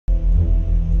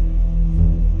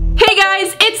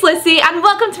it's Lyssy and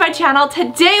welcome to my channel.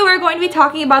 Today we're going to be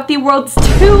talking about the world's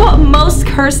 2 most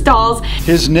cursed dolls.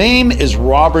 His name is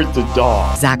Robert the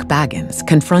Doll. Zach Baggins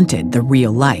confronted the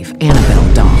real-life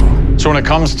Annabelle doll. So when it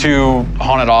comes to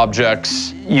haunted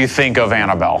objects, you think of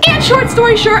Annabelle. And short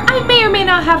story short, I may or may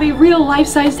not have a real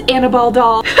life-sized Annabelle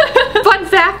doll. Fun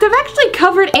fact, I've actually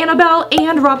covered Annabelle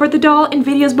and Robert the Doll in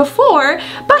videos before,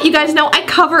 but you guys know I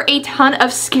cover a ton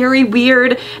of scary,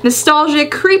 weird,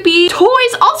 nostalgic, creepy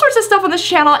toys, all sorts of stuff on this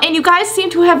channel, and you guys seem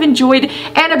to have enjoyed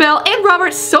Annabelle and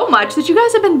Robert so much that you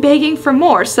guys have been begging for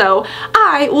more, so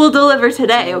I will deliver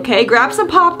today, okay? Grab some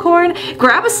popcorn,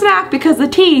 grab a snack because the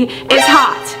tea is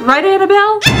hot. Right,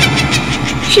 Annabelle?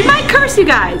 She might curse you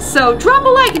guys, so drop a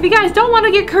like if you guys don't want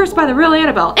to get cursed by the real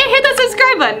Annabelle, and hit the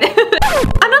subscribe button.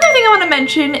 Another thing I want to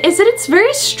mention is that it's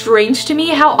very strange to me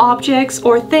how objects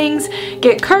or things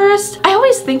get cursed. I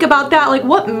always think about that, like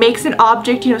what makes an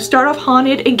object, you know, start off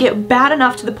haunted and get bad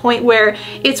enough to the point where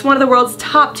it's one of the world's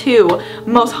top 2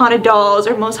 most haunted dolls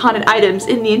or most haunted items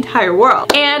in the entire world.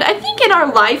 And I think in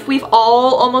our life we've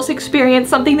all almost experienced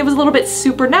something that was a little bit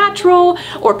supernatural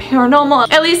or paranormal.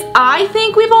 At least I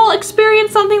think we've all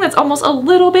experienced something that's almost a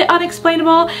little bit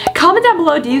unexplainable. Comment down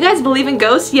below, do you guys believe in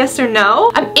ghosts, yes or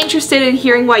no? I'm interested in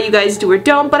hearing why you guys do or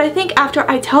don't, but I think after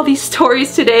I tell these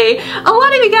stories today, a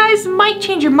lot of you guys might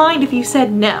change your mind if you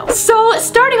said no. So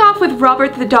starting off with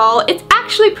Robert the Doll, it's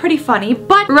actually pretty funny,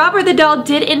 but Robert the Doll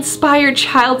did inspire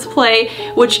Child's Play,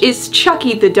 which is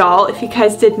Chucky the Doll, if you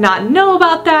guys did not know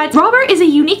about that. Robert is a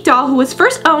unique doll who was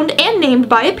first owned and named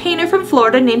by a painter from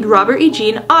Florida named Robert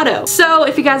Eugene Otto. So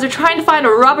if you guys are trying to find a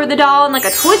Robert the Doll in like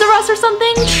a Toys R Us or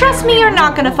something, trust me, you're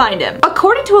not gonna find him.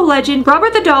 According to a legend,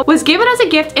 Robert the Doll was given as a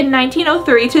gift in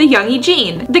 1903 to the young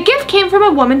Eugene. The gift came from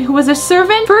a woman who was a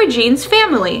servant for Eugene's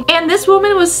family, and this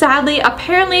woman was sadly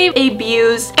apparently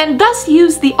abused and thus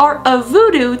used the art of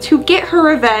voodoo to get her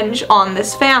revenge on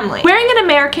this family. Wearing an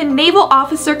American naval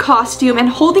officer costume and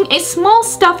holding a small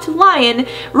stuffed lion,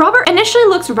 Robert initially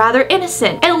looks rather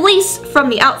innocent. At least from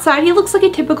the outside, he looks like a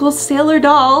typical sailor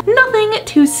doll, nothing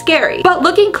too scary. But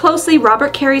looking closely,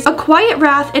 Robert carries a quiet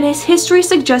wrath, and his history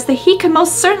suggests that he could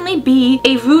most certainly be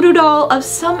a voodoo doll of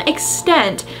some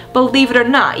extent, believe it or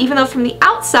not, even though from the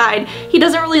outside he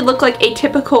doesn't really look like a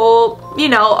typical, you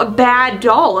know, a bad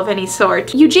doll of any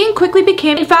sort. Eugene quickly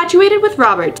became infatuated with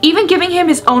Robert, even giving him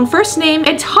his own first name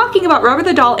and talking about Robert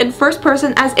the Doll in first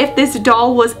person as if this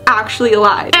doll was actually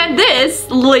alive. And this,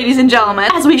 ladies and gentlemen,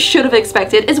 as we should have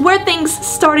expected, is where things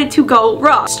started to go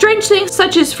wrong. Strange things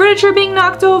such as furniture being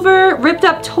knocked over, ripped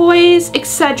up toys,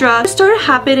 etc. started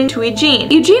happening to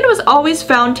Eugene. Eugene was always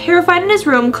found terrified in his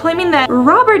room, claiming that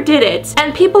Robert did it,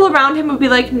 and people around him would be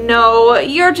like, no,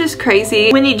 you're just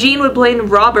crazy, when Eugene would blame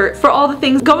Robert for all the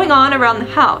things going on around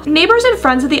the house. Neighbors and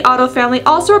friends of the Otto family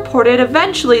also reported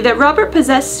eventually that Robert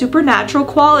possessed supernatural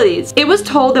qualities. It was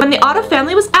told that when the Otto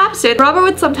family was absent, Robert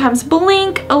would sometimes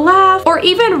blink, laugh, or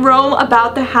even roam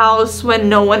about the house when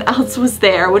no one else was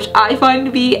there, which I find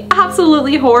to be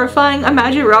absolutely horrifying.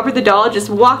 Imagine Robert the Doll just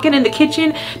walking in the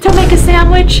kitchen to make a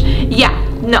sandwich. Yeah.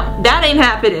 No, that ain't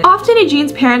happening. Often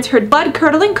Eugene's parents heard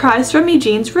blood-curdling cries from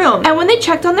Eugene's room, and when they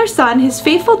checked on their son, his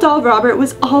faithful doll Robert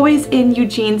was always in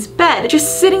Eugene's bed,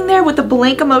 just sitting there with a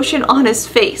blank emotion on his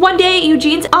face. One day,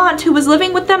 Eugene's aunt, who was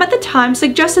living with them at the time,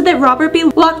 suggested that Robert be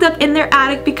locked up in their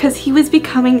attic because he was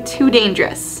becoming too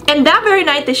dangerous. And that very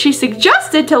night that she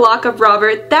suggested to lock up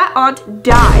Robert, that aunt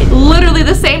died. Literally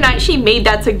the same night she made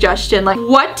that suggestion. Like,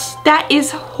 what? That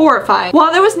is horrifying.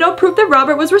 While there was no proof that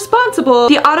Robert was responsible,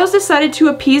 the Ottos decided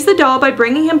to appease the doll by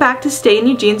bringing him back to stay in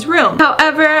Eugene's room.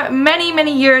 However, many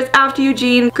years after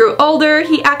Eugene grew older,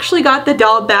 he actually got the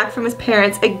doll back from his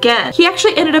parents again. He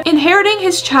actually ended up inheriting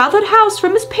his childhood house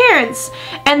from his parents,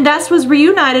 and thus was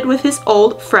reunited with his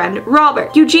old friend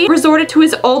Robert. Eugene resorted to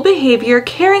his old behavior,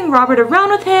 carrying Robert around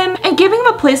with him and giving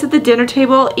him a place at the dinner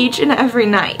table each and every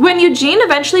night. When Eugene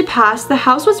eventually passed, the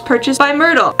house was purchased by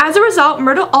Myrtle. As a result,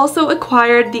 Myrtle also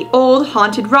acquired the old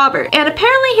haunted Robert, and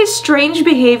apparently his strange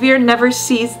behavior never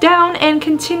ceased down and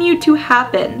continued to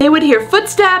happen. They would hear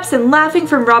footsteps and laughing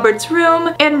from Robert's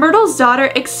room, and Myrtle's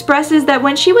daughter expresses that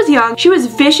when she was young, she was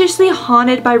viciously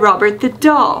haunted by Robert the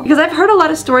Doll. Because I've heard a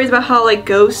lot of stories about how like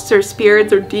ghosts or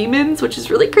spirits or demons, which is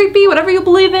really creepy, whatever you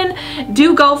believe in,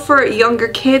 do go for younger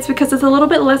kids because it's a little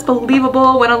bit less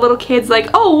believable when a little kid's like,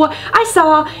 oh, I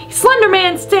saw Slender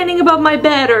Man standing above my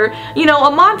bed, or, you know,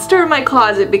 a monster in my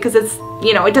closet, because it's,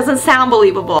 you know, it doesn't sound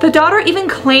believable. The daughter even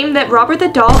claimed that Robert the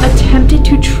Doll attempted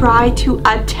to try to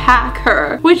attack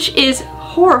her, which is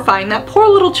horrifying, that poor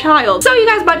little child. So you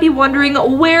guys might be wondering,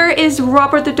 where is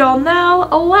Robert the doll now?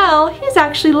 Well, he's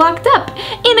actually locked up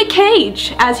in a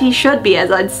cage, as he should be,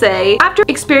 as I'd say. After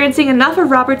experiencing enough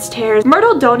of Robert's terrors,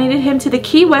 Myrtle donated him to the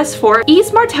Key West Fort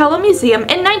East Martello Museum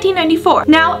in 1994.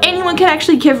 Now anyone can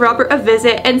actually give Robert a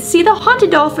visit and see the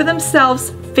haunted doll for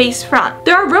themselves face front.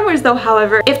 There are rumors though,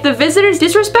 however, if the visitors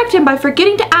disrespect him by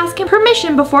forgetting to ask him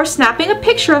permission before snapping a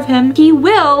picture of him, he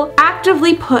will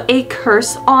actively put a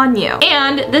curse on you.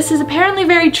 And this is apparently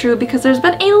very true because there's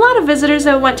been a lot of visitors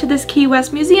that went to this Key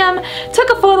West museum, took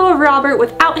a photo of Robert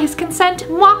without his consent,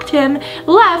 mocked him,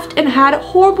 left, and had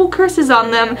horrible curses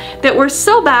on them that were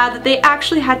so bad that they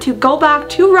actually had to go back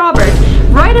to Robert,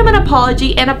 write him an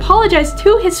apology, and apologize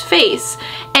to his face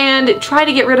and try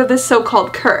to get rid of this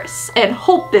so-called curse and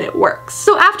hope that it works.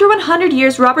 So after 100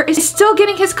 years, Robert is still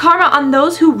getting his karma on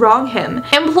those who wrong him.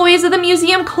 Employees of the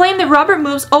museum claim that Robert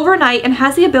moves overnight and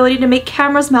has the ability to make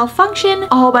cameras malfunction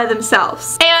all by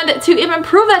themselves. And to even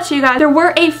prove that to you guys, there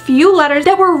were a few letters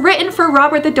that were written for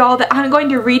Robert the doll that I'm going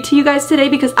to read to you guys today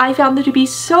because I found them to be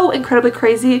so incredibly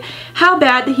crazy how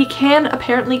bad that he can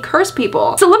apparently curse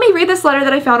people. So let me read this letter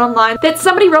that I found online that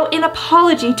somebody wrote in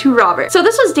apology to Robert. So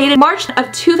this was dated March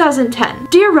of 2010.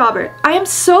 Dear Robert, I am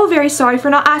so very sorry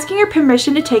for not asking your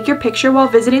permission to take your picture while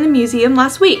visiting the museum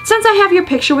last week. Since I have your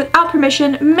picture without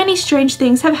permission, many strange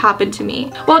things have happened to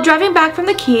me. While driving back from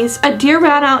the Keys, a deer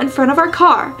ran out in front of our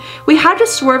car. We had to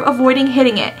swerve avoiding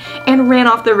hitting it and ran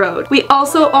off the road. We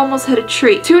also almost hit a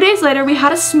tree. 2 days later, we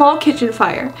had a small kitchen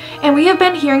fire, and we have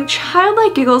been hearing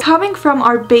childlike giggles coming from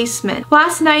our basement.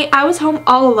 Last night, I was home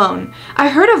all alone. I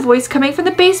heard a voice coming from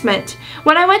the basement.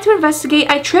 When I went to investigate,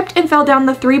 I tripped and fell down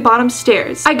the 3 bottom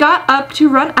stairs. I got up to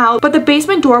run out, but the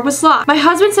basement door was locked. My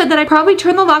husband said that I probably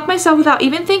turned the lock myself without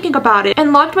even thinking about it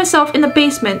and locked myself in the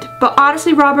basement. But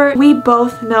honestly, Robert, we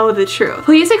both know the truth.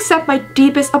 Please accept my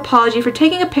deepest apology for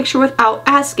taking a picture without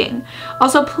asking.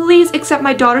 Also, please accept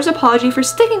my daughter's apology for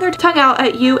sticking her tongue out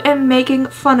at you and making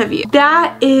fun of you.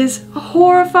 That is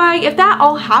horrifying. If that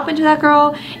all happened to that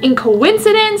girl in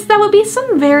coincidence, that would be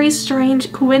some very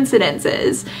strange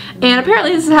coincidences. And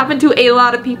apparently this has happened to a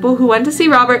lot of people who went to see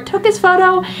Robert, took his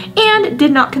photo, and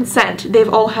did not consent.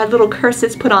 They've all had little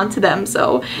curses put onto them,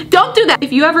 so don't do that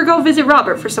if you ever go visit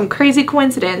Robert for some crazy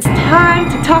coincidence. Time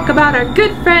to talk about our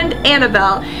good friend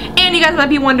Annabelle. And you guys might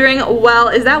be wondering, well,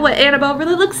 is that what Annabelle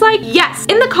really looks like? Yes!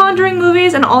 In the Conjuring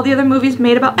movies and all the other movies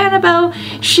made about Annabelle,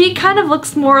 she kind of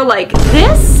looks more like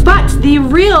this, but the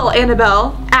real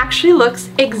Annabelle actually looks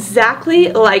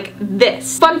exactly like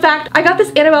this. Fun fact, I got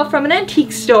this Annabelle from an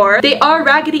antique store. They are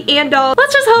Raggedy Ann dolls.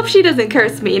 Let's just hope she doesn't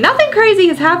curse me. Nothing crazy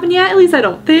has happened yet, at least I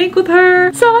don't think, with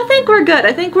her. So I think we're good.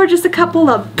 I think we're just a couple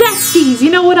of besties.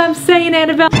 You know what I'm saying,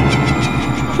 Annabelle?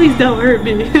 Please don't hurt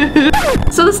me.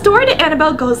 So the story to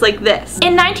Annabelle goes like this.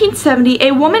 In 1970,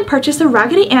 a woman purchased a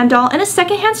Raggedy Ann doll in a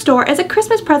secondhand store as a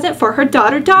Christmas present for her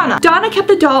daughter Donna. Donna kept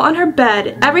the doll on her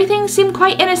bed. Everything seemed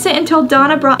quite innocent until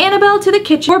Donna brought Annabelle to the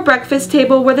kitchen or breakfast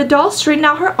table where the doll straightened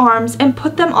out her arms and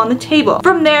put them on the table.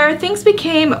 From there, things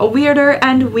became weirder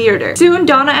and weirder. Soon,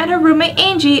 Donna and her roommate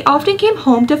Angie often came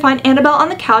home to find Annabelle on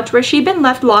the couch where she'd been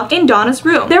left locked in Donna's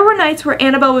room. There were nights where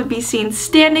Annabelle would be seen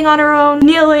standing on her own,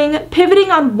 kneeling, pivoting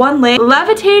on one leg,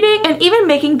 levitating, and even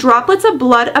making droplets of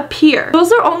blood appear.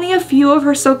 Those are only a few of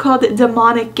her so-called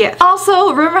demonic gifts.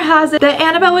 Also, rumor has it that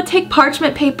Annabelle would take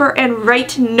parchment paper and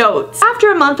write notes.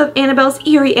 After a month of Annabelle's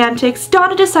eerie antics,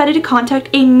 Donna decided to contact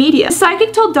a medium. The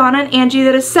psychic told Donna and Angie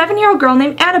that a 7-year-old girl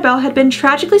named Annabelle had been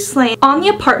tragically slain on the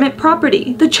apartment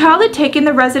property. The child had taken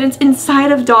the residence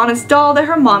inside of Donna's doll that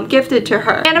her mom gifted to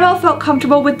her. Annabelle felt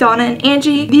comfortable with Donna and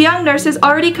Angie. The young nurses,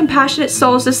 already compassionate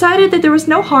souls, decided that there was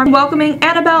no harm in welcoming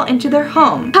Annabelle into their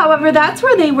home. However, that's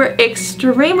where they were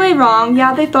extremely wrong.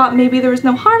 Yeah, they thought maybe there was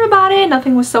no harm about it,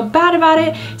 nothing was so bad about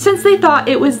it, since they thought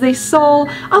it was the soul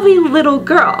of a little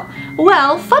girl.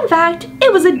 Well, fun fact,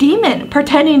 it was a demon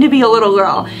pretending to be a little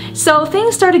girl. So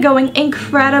things started going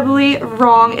incredibly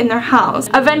wrong in their house.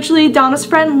 Eventually, Donna's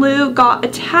friend Lou got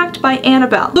attacked by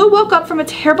Annabelle. Lou woke up from a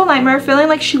terrible nightmare feeling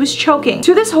like she was choking.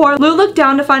 To this horror, Lou looked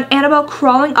down to find Annabelle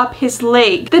crawling up his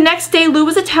leg. The next day, Lou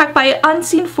was attacked by an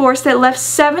unseen force that left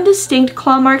 7 distinct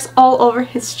claw marks all over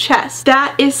his chest.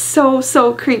 That is so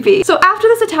creepy. So after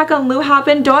this attack on Lou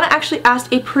happened, Donna actually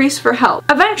asked a priest for help.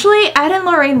 Eventually, Ed and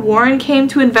Lorraine Warren came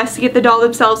to investigate get the doll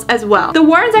themselves as well. The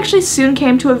Warrens actually soon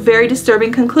came to a very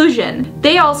disturbing conclusion.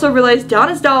 They also realized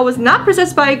Donna's doll was not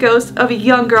possessed by a ghost of a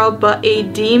young girl, but a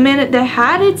demon that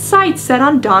had its sights set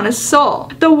on Donna's soul.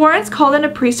 The Warrens called in a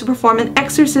priest to perform an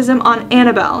exorcism on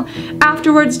Annabelle.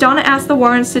 Afterwards, Donna asked the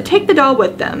Warrens to take the doll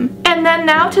with them. And then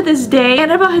now to this day,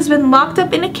 Annabelle has been locked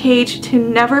up in a cage to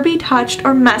never be touched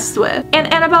or messed with.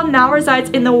 And Annabelle now resides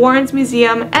in the Warrens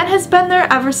Museum and has been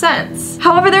there ever since.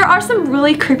 However, there are some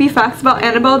really creepy facts about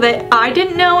Annabelle that I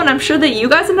didn't know and I'm sure that you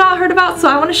guys have not heard about, so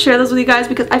I want to share those with you guys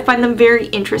because I find them very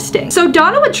interesting. So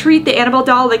Donna would treat the Annabelle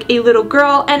doll like a little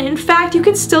girl, and in fact you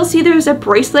can still see there's a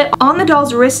bracelet on the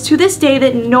doll's wrist to this day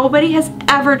that nobody has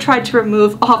ever tried to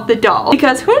remove off the doll,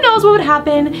 because who knows what would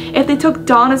happen if they took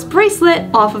Donna's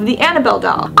bracelet off of the Annabelle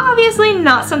doll. Obviously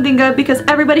not something good, because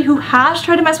everybody who has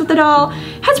tried to mess with the doll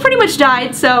has pretty much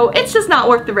died, so it's just not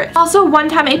worth the risk. Also, one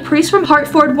time a priest from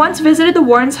Hartford once visited the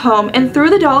Warrens' home and threw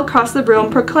the doll across the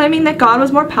room, proclaiming that God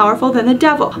was more powerful than the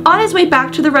devil. On his way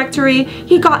back to the rectory,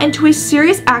 he got into a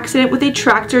serious accident with a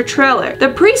tractor trailer. The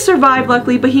priest survived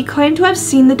luckily, but he claimed to have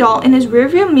seen the doll in his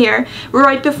rearview mirror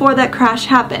right before that crash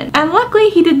happened. And luckily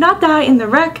he did not die in the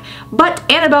wreck, but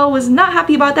Annabelle was not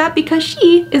happy about that because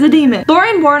she is a demon.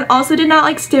 Lorraine Warren also did not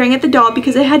like staring at the doll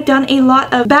because it had done a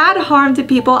lot of bad harm to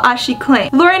people, as she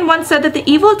claimed. Lorraine once said that the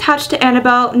evil attached to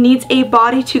Annabelle needs a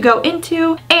body to go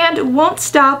into and won't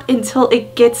stop until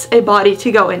it gets a body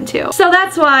to go into. So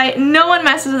that's why no one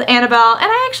messes with Annabelle, and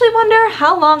I actually wonder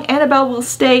how long Annabelle will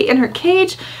stay in her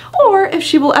cage, or if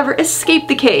she will ever escape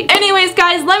the cage. Anyways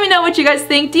guys, let me know what you guys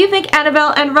think. Do you think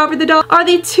Annabelle and Robert the doll are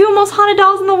the two most haunted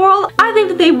dolls in the world? I think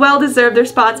that they well deserve their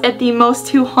spots at the most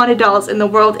two haunted dolls in the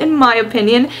world, in my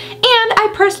opinion, and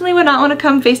I personally would not want to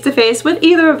come face to face with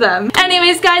either of them.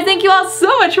 Anyways guys, thank you all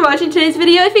so much for watching today's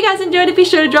video. If you guys enjoyed it, be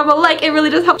sure to drop a like. It really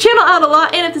does help the channel out a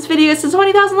lot, and if this video gets to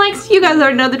 20,000 likes, you guys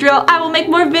already know the drill. I will make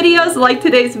more videos like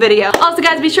today's video. Also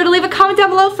guys, be sure to leave a comment down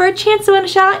below for a chance to win a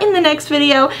shout out in the next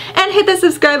video, and hit the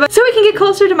subscribe button so we can get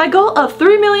closer to my goal of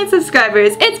 3 million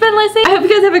subscribers. It's been Lyssy. I hope you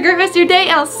guys have a great rest of your day,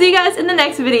 and I'll see you guys in the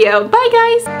next video. Bye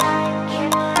guys!